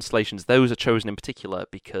 the constellations, those are chosen in particular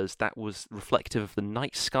because that was reflective of the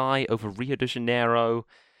night sky over Rio de Janeiro,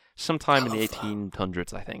 sometime in the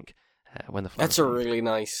 1800s, I think. When the That's a really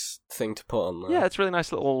nice thing to put on there. Yeah, it's a really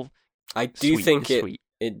nice little. I do think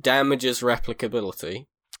it damages replicability.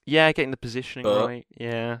 Yeah, getting the positioning right.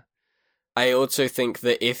 Yeah. I also think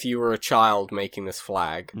that if you were a child making this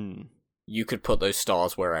flag, you could put those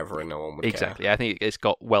stars wherever and no one would care. Exactly. I think it's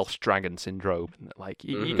got Welsh dragon syndrome. Like,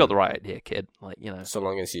 you got the right idea, kid. Like, so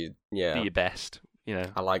long as you, do your best.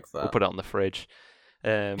 I like that. We'll put it on the fridge.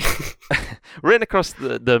 Written across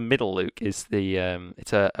the middle, Luke, is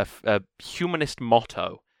it's a humanist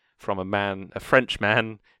motto from a French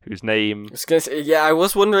man whose name. I was gonna say, I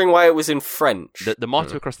was wondering why it was in French. The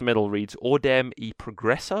motto across the middle reads "Ordem y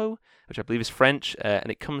Progresso," which I believe is French, and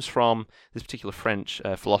it comes from this particular French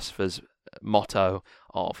philosopher's motto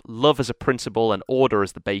of love as a principle and order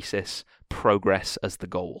as the basis, progress as the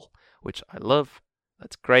goal, which I love.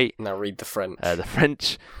 That's great. Now read the French. The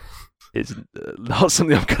French. It's not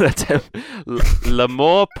something I'm going to attempt.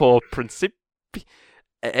 L'amour pour principe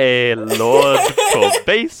et l'ordre pour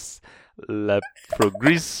base, le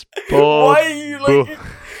progrès pour... Why are you like...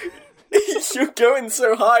 You're going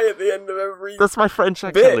so high at the end of every... That's my French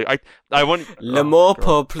accent. I want... L'amour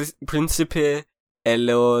pour principe et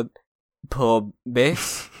l'ordre pour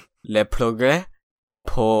base, le progrès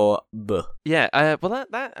pour b. Yeah, well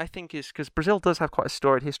that I think is... Because Brazil does have quite a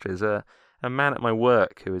storied history. There's a man at my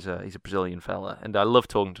work who is he's a Brazilian fella, and I love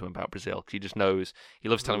talking to him about Brazil because he just knows. He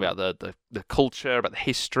loves telling me about the culture, about the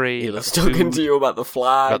history. He loves talking to you about the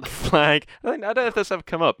flag. About the flag. I don't know if that's ever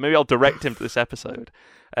come up. Maybe I'll direct him to this episode.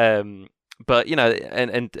 But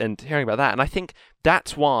and hearing about that, and I think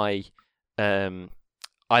that's why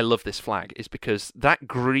I love this flag is because that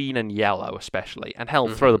green and yellow, especially, and hell,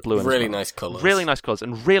 throw the blue in. Really nice colours. Really nice colours,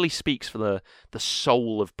 and really speaks for the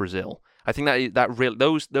soul of Brazil. I think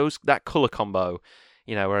that colour combo,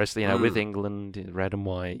 whereas with England, red and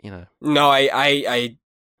white, No, I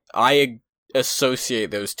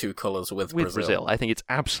associate those two colours with Brazil. I think it's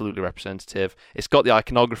absolutely representative. It's got the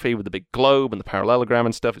iconography with the big globe and the parallelogram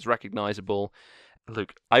and stuff. It's recognisable.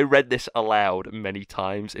 Look, I read this aloud many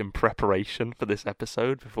times in preparation for this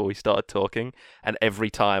episode before we started talking, and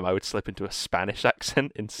every time I would slip into a Spanish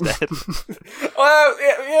accent instead. Well,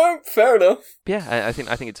 yeah, fair enough. Yeah, I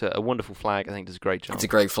think it's a wonderful flag. I think it does a great job. It's a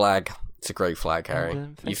great flag. It's a great flag, Harry.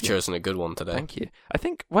 You've chosen a good one today. Thank you. I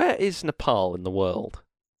think, where is Nepal in the world?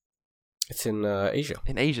 It's in Asia.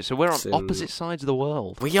 In Asia, so we're on opposite sides of the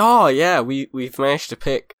world. We are, yeah. We've managed to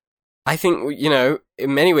pick... I think, in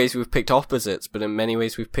many ways we've picked opposites, but in many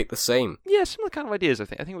ways we've picked the same. Yeah, similar kind of ideas, I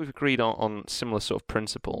think. I think we've agreed on similar sort of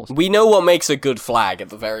principles. We know what makes a good flag at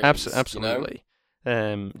the very least. Absolutely.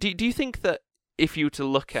 Do you think that if you were to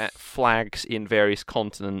look at flags in various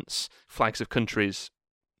continents, flags of countries,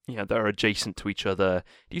 that are adjacent to each other,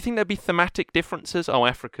 do you think there'd be thematic differences? Oh,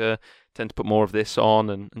 Africa tend to put more of this on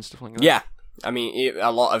and stuff like that? Yeah. I mean,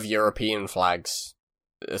 a lot of European flags...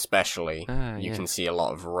 especially, you can see a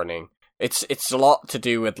lot of running. It's a lot to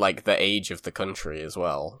do with like the age of the country as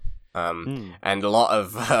well, and a lot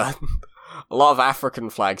of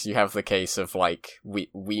African flags. You have the case of like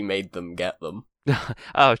we made them get them.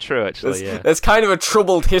 Oh, true. Actually, there's kind of a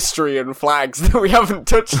troubled history in flags that we haven't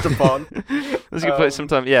touched upon.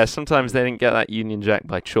 Sometimes they didn't get that Union Jack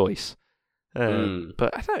by choice. But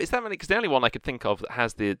I don't know, is that many? Because the only one I could think of that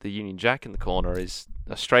has the Union Jack in the corner is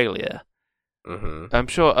Australia. Mm-hmm. I'm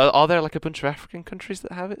sure. Are there like a bunch of African countries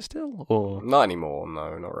that have it still, or not anymore?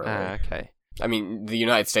 No, not really. Okay. I mean, the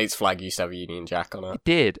United States flag used to have a Union Jack on it. It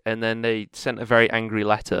did, and then they sent a very angry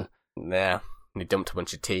letter. Yeah, they dumped a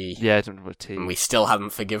bunch of tea. Yeah, dumped a bunch of tea, and we still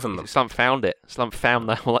haven't forgiven them. Slump found it. Slump found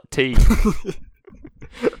that tea.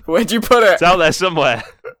 Where'd you put it? It's out there somewhere.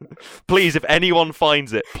 Please, if anyone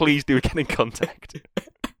finds it, please do get in contact.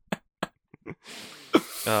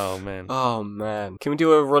 Oh, man. Oh, man. Can we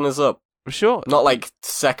do a runners-up? Sure. Not like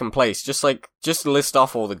second place, just list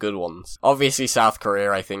off all the good ones. Obviously, South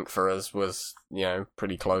Korea, I think, for us was,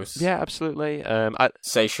 pretty close. Yeah, absolutely.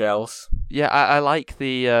 Seychelles. Yeah, I like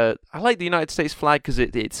the United States flag because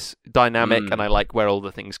it's dynamic, and I like where all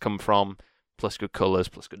the things come from, plus good colours,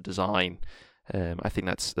 plus good design. I think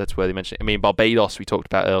that's where they mentioned it. I mean, Barbados, we talked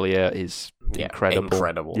about earlier, is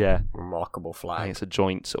incredible. Yeah. Remarkable flag. I think it's a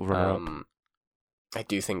joint sort of runner-up. I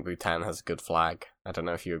do think Bhutan has a good flag. I don't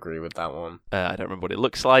know if you agree with that one. I don't remember what it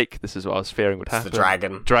looks like. This is what I was fearing would happen. It's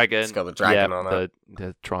the dragon. It's got the dragon on it.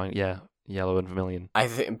 The triangle, yellow and vermilion. I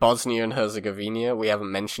think Bosnia and Herzegovina, we haven't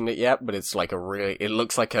mentioned it yet, but it's like it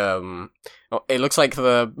looks like it looks like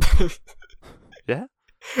the... Yeah?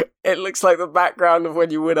 It looks like the background of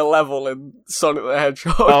when you win a level in Sonic the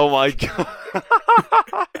Hedgehog. Oh my god.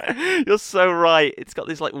 You're so right. It's got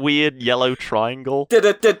this like weird yellow triangle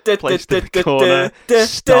placed in the corner.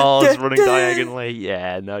 Stars running diagonally.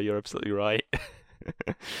 Yeah, no, you're absolutely right.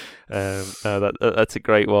 That's a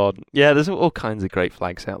great one. Yeah, there's all kinds of great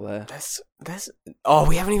flags out there.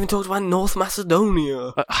 We haven't even talked about North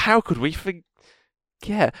Macedonia. How could we forget?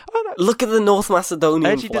 Yeah. Oh, no. Look at the North Macedonian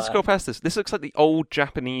I actually flag. did scroll past this. This looks like the old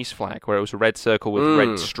Japanese flag, where it was a red circle with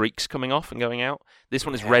red streaks coming off and going out. This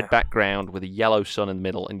one is red background with a yellow sun in the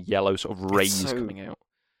middle and yellow sort of rays coming out.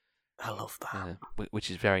 I love that. Which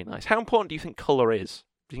is very nice. How important do you think colour is?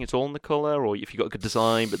 Do you think it's all in the colour, or if you've got a good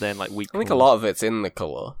design, but then like weak I think a lot of it's in the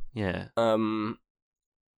colour. Yeah.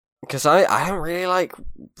 Because I don't really like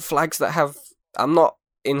flags that have... I'm not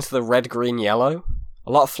into the red, green, yellow.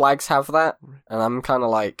 A lot of flags have that, and I'm kind of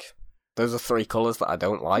like, those are three colours that I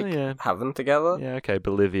don't like having together. Yeah, okay,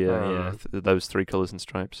 Bolivia, those three colours and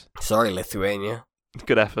stripes. Sorry, Lithuania.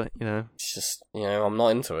 Good effort, It's just, I'm not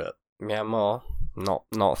into it. Myanmar, not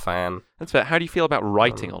a fan. That's fair. How do you feel about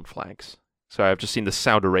writing on flags? Sorry, I've just seen the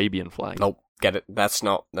Saudi Arabian flag. Nope, get it. That's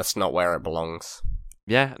not where it belongs.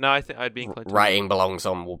 Yeah, no, I think I'd be inclined to... Writing belongs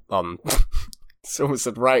on... Someone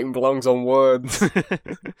said writing belongs on words.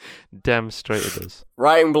 Damn straight it does.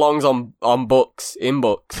 Writing belongs on books, in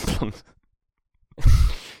books.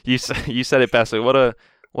 You said it best.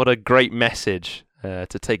 What a great message to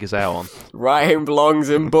take us out on. Writing belongs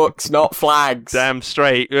in books, not flags. Damn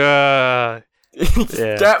straight. Yeah.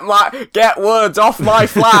 Get words off my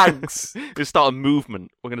flags. We're gonna start a movement.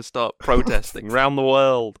 We're gonna start protesting around the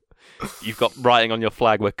world. You've got writing on your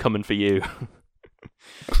flag. We're coming for you.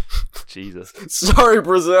 Jesus. Sorry,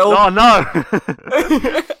 Brazil. Oh, no.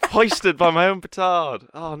 Hoisted by my own petard.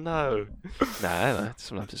 Oh, no. No,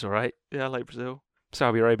 sometimes it's all right. Yeah, I like Brazil.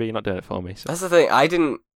 Saudi Arabia, you're not doing it for me. So. That's the thing. I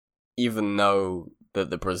didn't even know that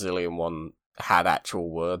the Brazilian one had actual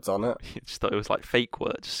words on it. You just thought it was like fake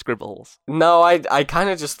words, scribbles. No, I kind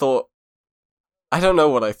of just thought... I don't know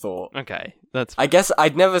what I thought. Okay, that's... I guess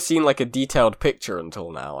I'd never seen like a detailed picture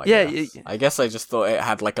until now, I guess I just thought it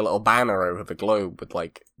had like a little banner over the globe with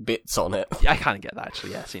like bits on it. Yeah, I kind of get that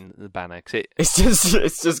actually, yeah, seeing the banner. It's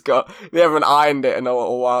just got... They haven't ironed it in a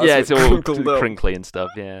little while. Yeah, it's all crinkly and stuff,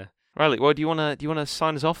 yeah. Riley, well, do you wanna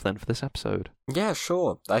sign us off then for this episode? Yeah,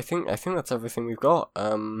 sure. I think that's everything we've got.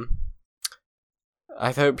 I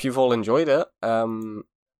hope you've all enjoyed it.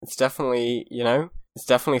 It's definitely, it's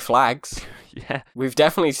definitely flags. Yeah. We've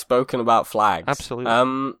definitely spoken about flags.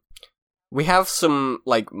 Absolutely. We have some,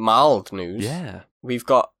 like, mild news. Yeah. We've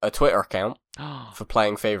got a Twitter account for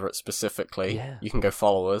Playing Favourites specifically. Yeah. You can go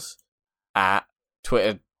follow us at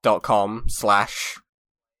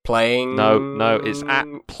twitter.com/playing... No, it's at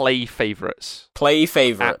Play Favourites. Play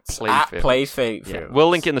Favourites. At Play Favourites. Yeah. We'll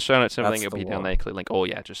link it in the show notes and everything. It'll be down there. Click link. Oh,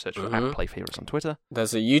 yeah, just search for at Play Favourites on Twitter.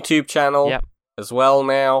 There's a YouTube channel. Yep. As well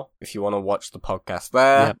now, if you want to watch the podcast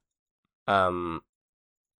there. Yep.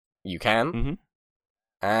 You can. Mm-hmm.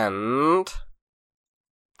 And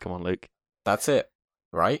come on, Luke. That's it,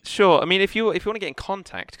 right? Sure. I mean, if you want to get in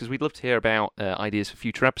contact, because we'd love to hear about ideas for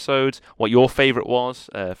future episodes, what your favourite was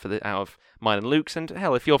out of mine and Luke's, and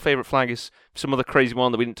hell, if your favourite flag is some other crazy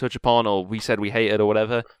one that we didn't touch upon, or we said we hated, or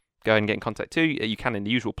whatever, go ahead and get in contact too. You can in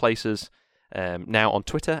the usual places. Now on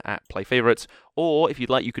Twitter at PlayFavorites, or if you'd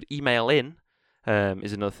like, you could email in.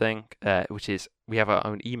 Is another thing, which is we have our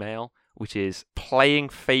own email, which is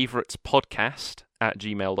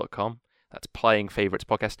playingfavouritespodcast@gmail.com. That's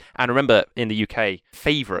playingfavouritespodcast. And remember, in the UK,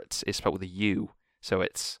 favourites is spelled with a U, so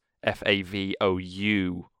it's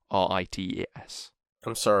FAVOURITES.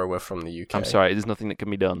 I'm sorry, we're from the UK. I'm sorry, there's nothing that can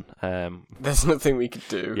be done. There's nothing we could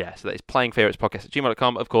do. Yeah, so that is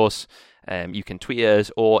playingfavouritespodcast@gmail.com. Of course, you can tweet us,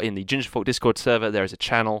 or in the Gingerfolk Discord server, there is a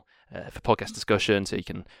channel for podcast discussion, so you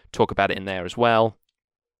can talk about it in there as well.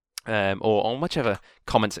 Or on whichever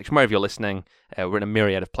comment section, wherever you're listening. We're in a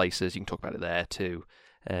myriad of places. You can talk about it there too.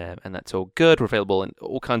 and that's all good. We're available in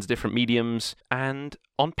all kinds of different mediums and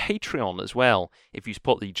on Patreon as well. If you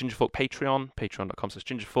support the Gingerfork Patreon,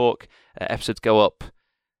 patreon.com/gingerfork, episodes go up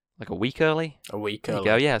like a week early. A week there early.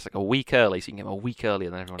 You go. Yeah, it's like a week early, so you can get them a week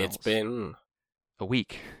earlier than everyone else. It's been a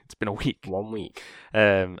week. It's been a week. 1 week.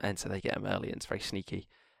 And so they get them early, and it's very sneaky.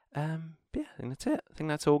 Yeah, I think that's it. I think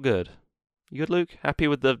that's all good. You good, Luke? Happy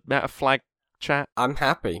with the amount of flag chat? I'm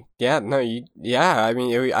happy. Yeah, no, I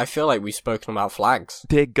mean, I feel like we've spoken about flags.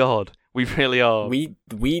 Dear God, we really are. We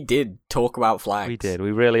did talk about flags. We did.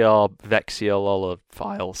 We really are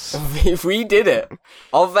Vexiololophiles. We did it.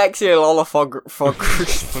 Our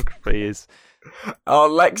Vexiololophography is... Our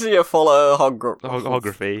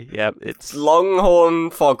Lexiophilography. Yeah, it's...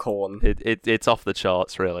 Longhorn Foghorn. It's off the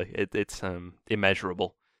charts, really. It's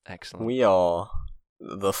immeasurable. Excellent. We are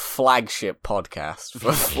the flagship podcast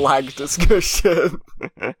for flag discussion.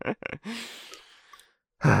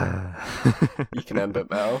 You can end it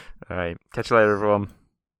now. Alright, catch you later, everyone.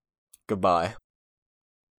 Goodbye.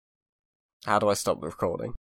 How do I stop the recording?